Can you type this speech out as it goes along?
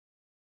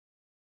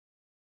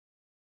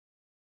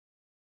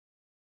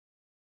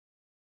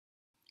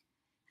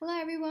Hello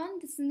everyone,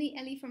 this is me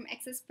Ellie from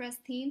AccessPress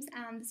Themes,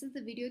 and this is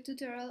the video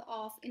tutorial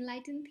of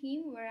Enlighten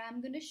theme where I'm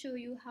going to show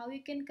you how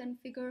you can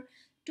configure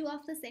two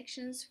of the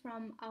sections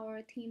from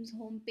our theme's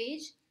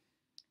homepage.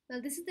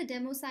 Well, this is the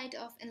demo site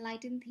of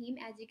Enlighten theme,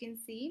 as you can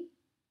see.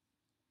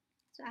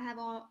 So I have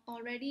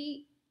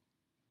already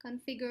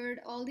configured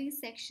all these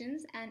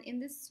sections, and in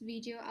this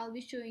video I'll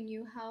be showing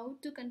you how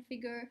to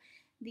configure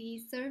the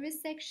service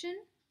section,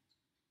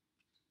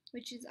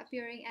 which is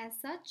appearing as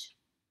such.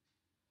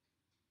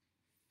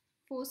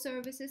 4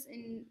 services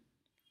in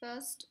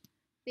first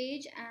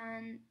page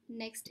and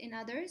next in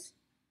others.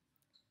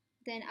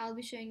 Then I'll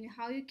be showing you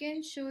how you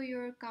can show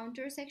your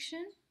counter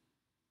section.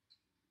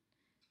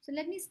 So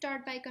let me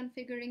start by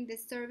configuring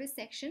this service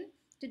section.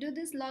 To do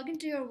this, log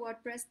into your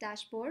WordPress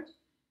dashboard.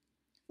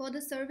 For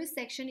the service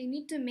section, you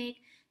need to make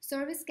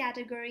service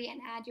category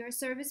and add your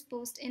service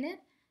post in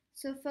it.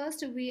 So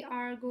first we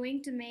are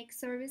going to make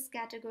service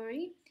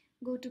category.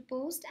 Go to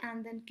post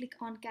and then click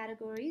on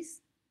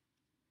categories.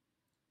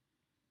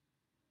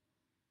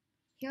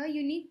 Here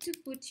you need to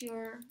put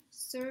your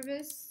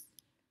service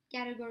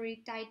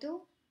category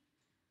title.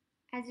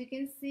 As you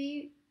can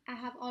see, I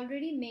have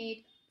already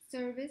made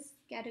service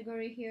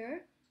category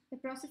here. The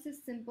process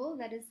is simple.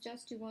 That is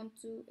just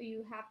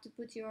you have to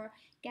put your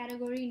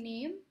category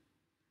name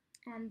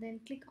and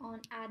then click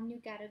on add new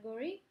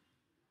category.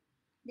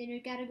 Then your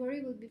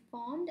category will be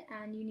formed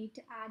and you need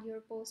to add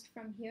your post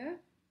from here.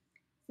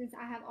 Since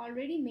I have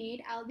already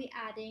made, I'll be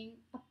adding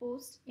a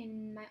post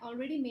in my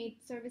already made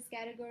service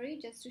category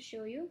just to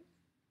show you.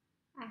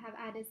 I have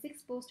added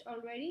 6 posts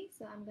already,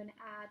 so I'm going to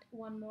add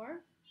one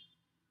more.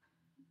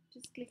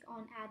 Just click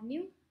on add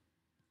new.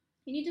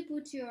 You need to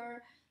put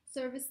your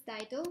service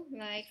title,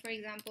 like for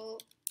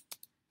example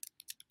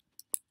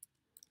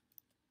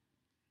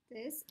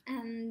this,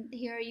 and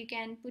here you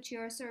can put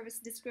your service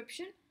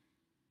description.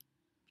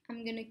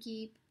 I'm going to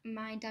keep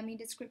my dummy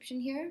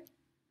description here.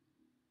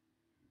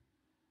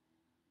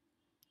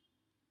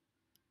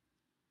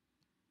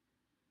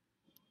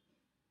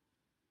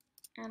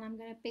 And I'm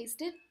going to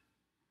paste it.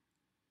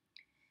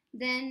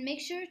 Then make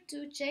sure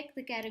to check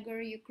the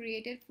category you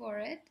created for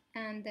it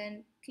and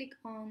then click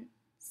on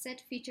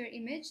set feature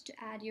image to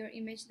add your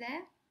image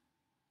there.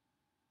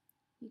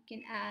 You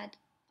can add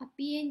a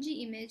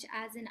PNG image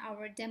as in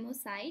our demo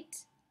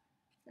site.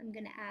 So I'm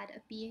going to add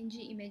a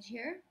PNG image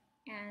here,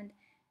 and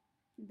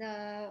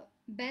the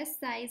best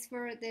size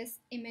for this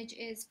image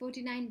is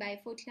 49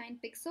 by 49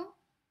 pixel,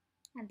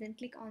 and then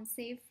click on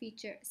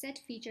set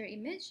feature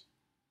image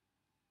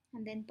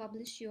and then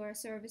publish your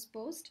service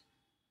post.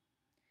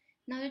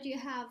 Now that you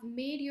have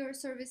made your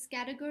service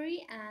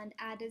category and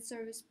added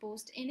service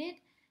post in it,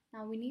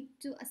 now we need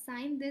to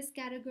assign this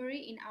category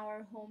in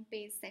our home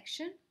page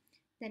section.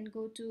 Then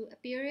go to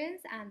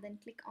appearance and then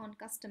click on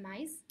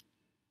customize.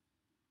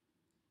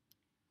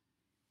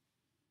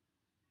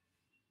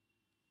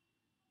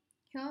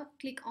 Here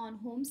click on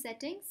home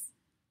settings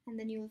and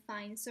then you'll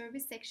find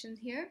service sections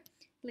here.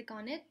 Click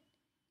on it.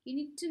 You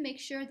need to make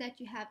sure that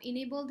you have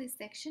enabled this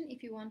section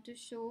if you want to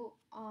show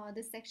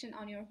this section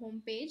on your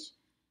home page.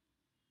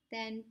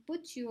 Then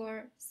put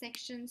your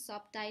section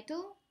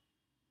subtitle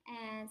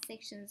and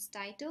section's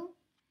title.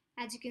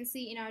 As you can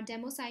see in our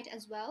demo site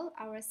as well,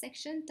 our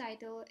section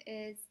title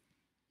is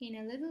in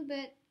a little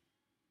bit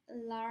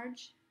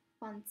large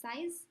font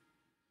size,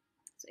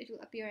 so it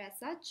will appear as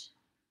such.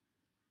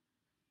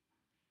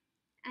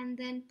 And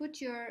then put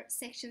your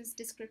section's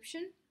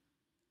description,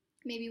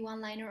 maybe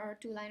 1-liner or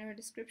 2-liner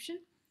description.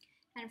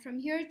 And from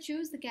here,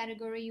 choose the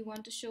category you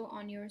want to show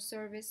on your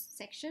service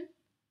section.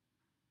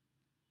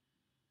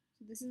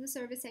 So this is the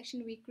service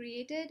section we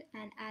created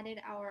and added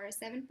our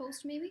 7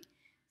 posts maybe.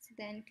 So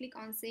then click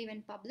on save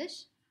and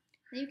publish.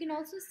 Now you can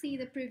also see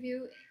the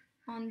preview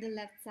on the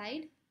left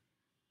side.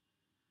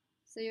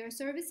 So your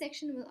service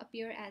section will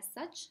appear as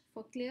such.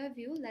 For clear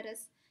view, let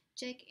us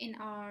check in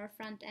our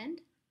front end.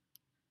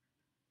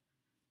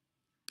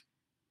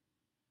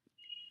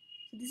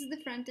 So this is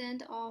the front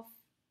end of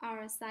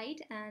our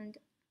site, and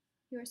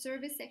your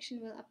service section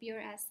will appear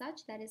as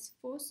such. That is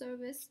 4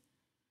 service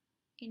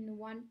in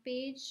one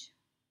page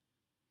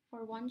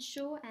or one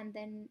show, and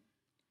then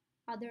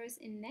others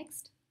in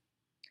next.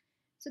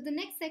 So the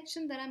next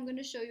section that I'm going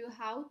to show you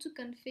how to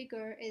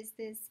configure is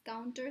this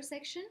counter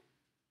section.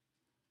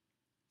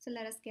 So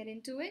let us get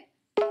into it.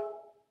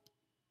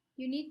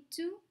 You need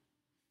to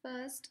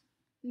first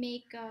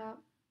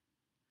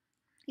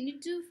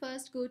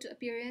go to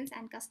appearance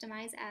and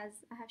customize,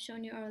 as I have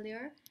shown you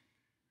earlier.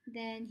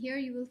 Then here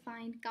you will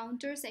find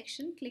counter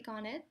section. Click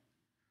on it.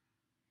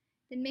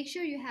 Then make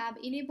sure you have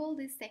enabled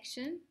this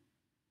section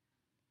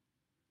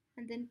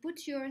and then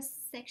put your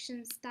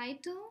section's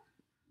title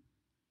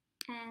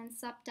and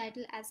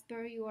subtitle as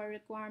per your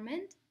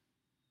requirement.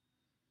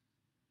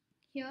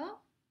 Here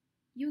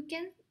you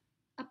can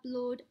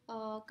upload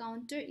a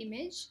counter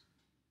image,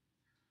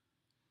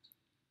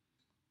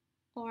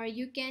 or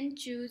you can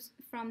choose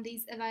from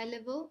these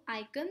available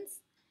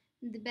icons.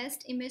 The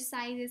best image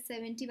size is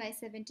 70 by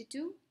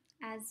 72,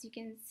 as you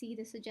can see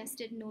the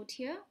suggested note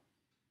here.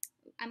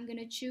 I'm going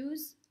to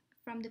choose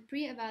from the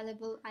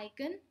pre-available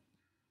icon.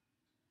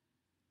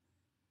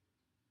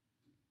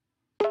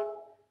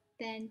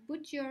 Then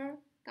put your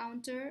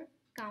counter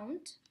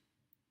count.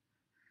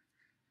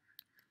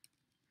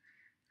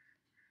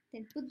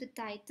 Then put the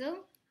title.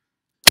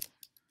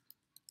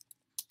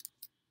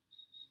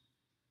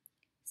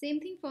 Same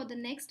thing for the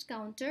next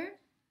counter.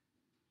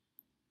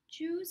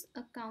 Choose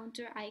a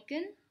counter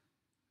icon.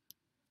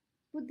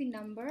 Put the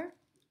number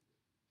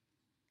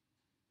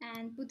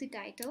and put the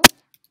title.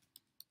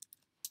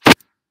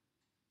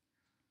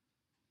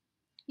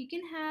 You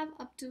can have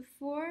up to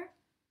 4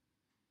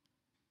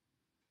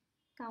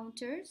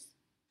 counters.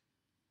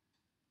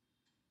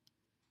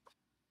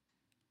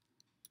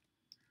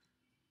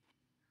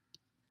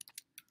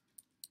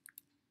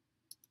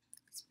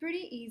 It's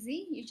pretty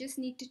easy. You just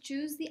need to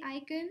choose the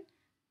icon,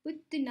 put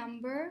the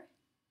number,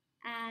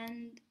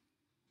 and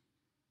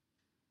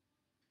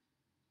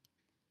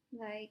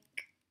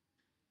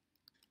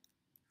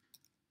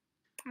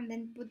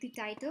then put the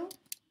title.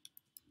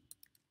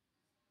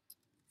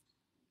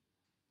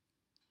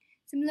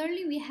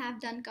 Similarly, we have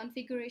done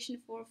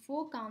configuration for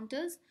 4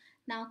 counters.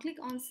 Now click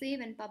on Save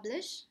and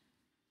Publish.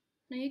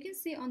 Now you can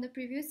see on the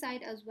preview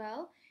side as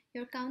well,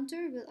 your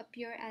counter will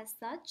appear as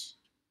such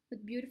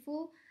with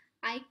beautiful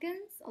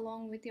icons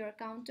along with your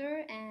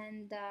counter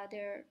and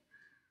their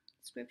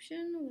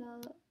description.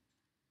 Well,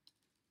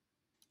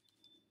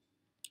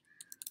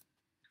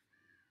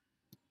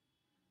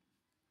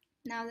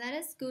 now let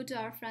us go to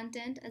our front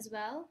end as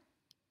well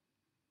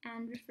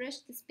and refresh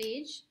this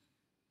page.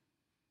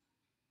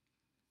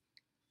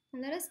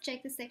 And let us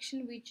check the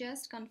section we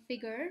just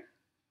configured,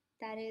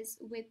 that is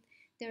with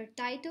their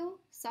title,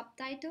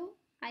 subtitle,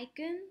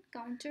 icon,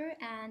 counter,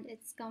 and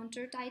its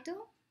counter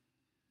title.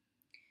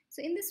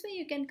 So in this way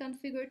you can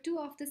configure 2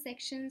 of the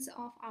sections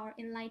of our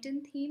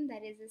Enlighten theme,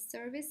 that is a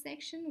service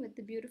section with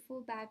the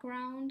beautiful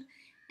background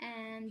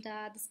and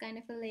this kind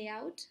of a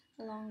layout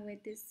along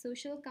with this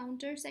social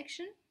counter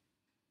section.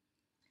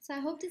 So I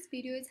hope this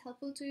video is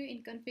helpful to you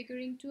in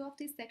configuring 2 of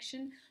these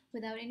sections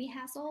without any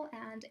hassle,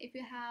 and if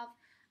you have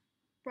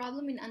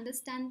problem in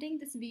understanding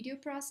this video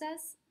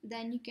process,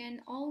 then you can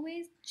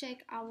always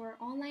check our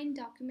online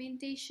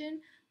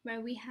documentation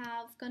where we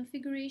have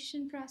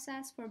configuration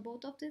process for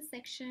both of this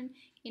section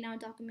in our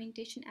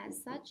documentation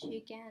as such.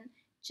 You can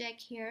check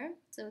here.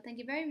 So thank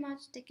you very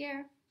much. Take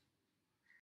care.